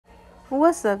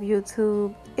What's up,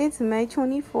 YouTube? It's May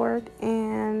 24th,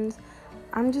 and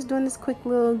I'm just doing this quick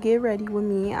little get ready with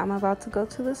me. I'm about to go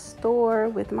to the store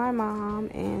with my mom,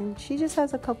 and she just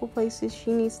has a couple places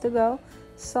she needs to go.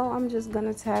 So I'm just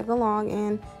gonna tag along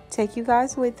and take you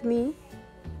guys with me.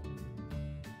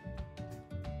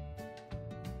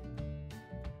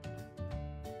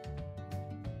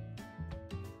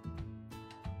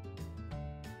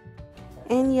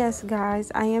 And yes,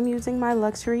 guys, I am using my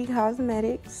luxury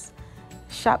cosmetics.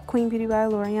 Shop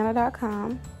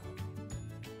queenbeautybyLoriana.com.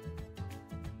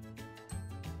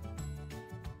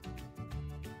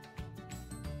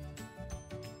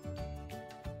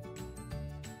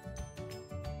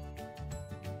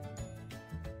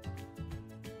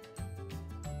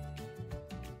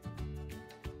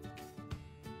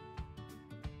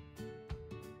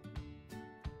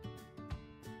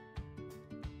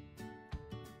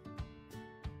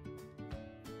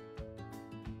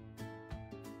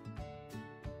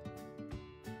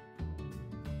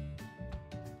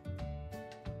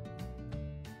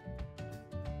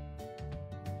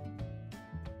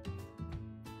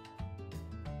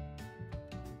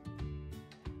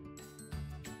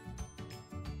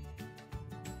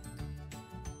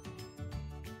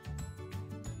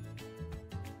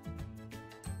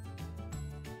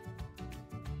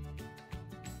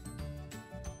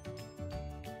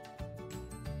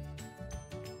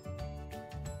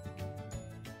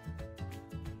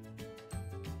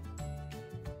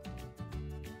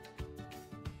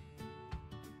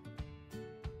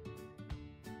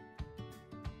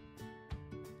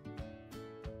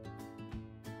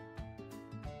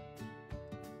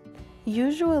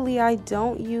 Usually I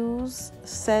don't use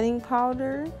setting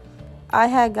powder. I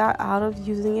had got out of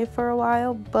using it for a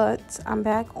while, but I'm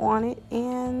back on it,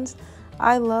 and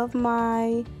I love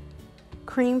my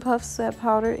cream puff set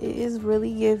powder. It is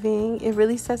really giving. It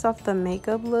really sets off the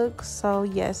makeup look. So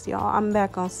yes, y'all, I'm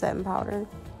back on setting powder.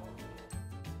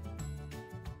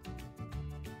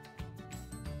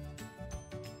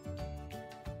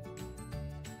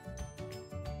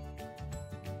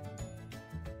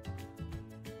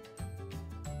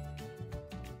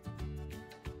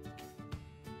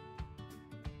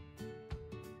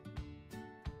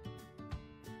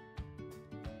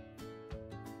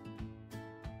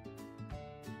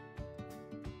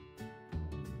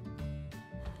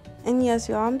 And yes,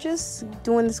 y'all, I'm just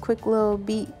doing this quick little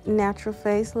beat natural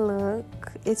face look.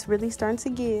 It's really starting to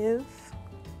give.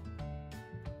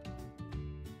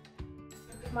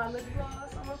 My lip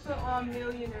gloss, I'm gonna put on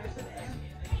Millionaire today.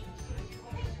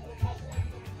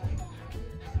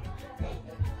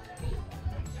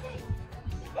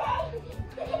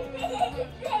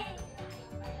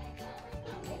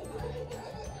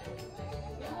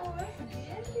 Oh,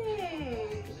 that's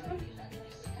giving.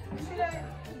 You see that?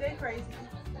 They're crazy.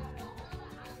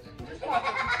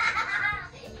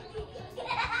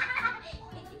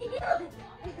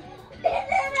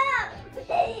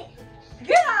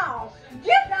 Get on!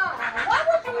 Get on! Why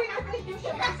would you even think you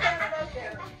should be standing up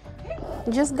there?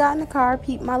 Just got in the car,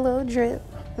 peeped my little drip,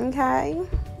 okay?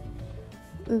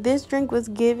 This drink was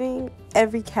giving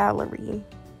every calorie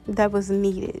that was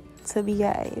needed to be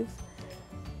gave.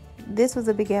 This was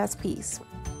a big ass piece.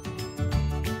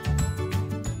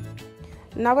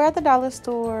 Now we're at the dollar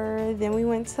store. Then we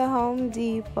went to Home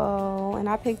Depot, and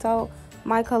I picked out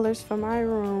my colors for my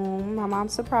room. My mom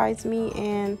surprised me,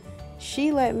 and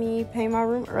she let me pay my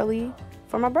room early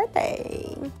for my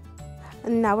birthday.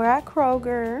 And now we're at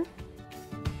Kroger.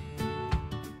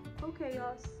 Okay,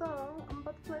 y'all, so I'm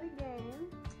about to play the game.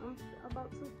 I'm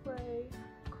about to play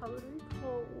Call of Duty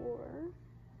Cold War.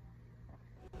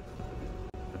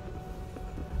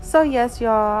 So yes,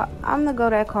 y'all, I'm the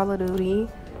GOAT at Call of Duty.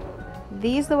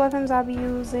 These are the weapons I'll be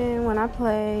using when I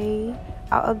play.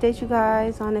 I'll update you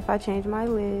guys on if I change my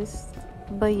list.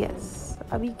 But yes,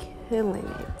 I'll be killing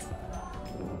it.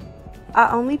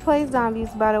 I only play zombies,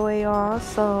 by the way, y'all,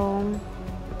 so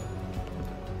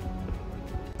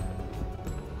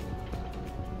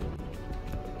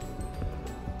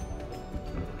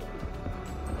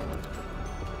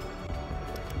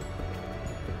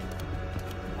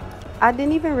I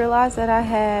didn't even realize that I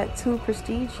had 2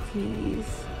 prestige keys.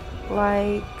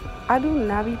 Like, I do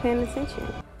not be paying attention.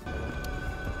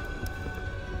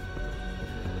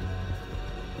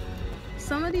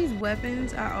 Some of these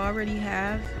weapons I already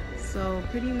have, so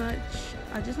pretty much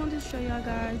I just wanted to show y'all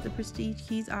guys the prestige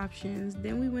keys options.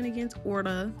 Then we went against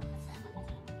Orta.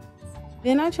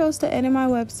 Then I chose to edit my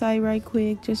website right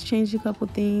quick, just change a couple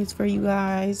things for you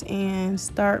guys, and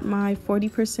start my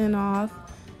 40% off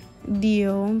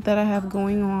deal that I have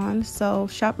going on. So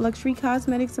shop luxury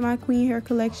cosmetics in my queen hair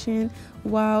collection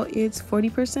while it's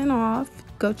 40% off.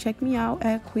 go check me out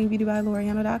at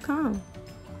queenbeautybyloriana.com.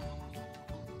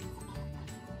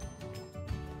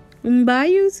 Bye,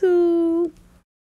 YouTube.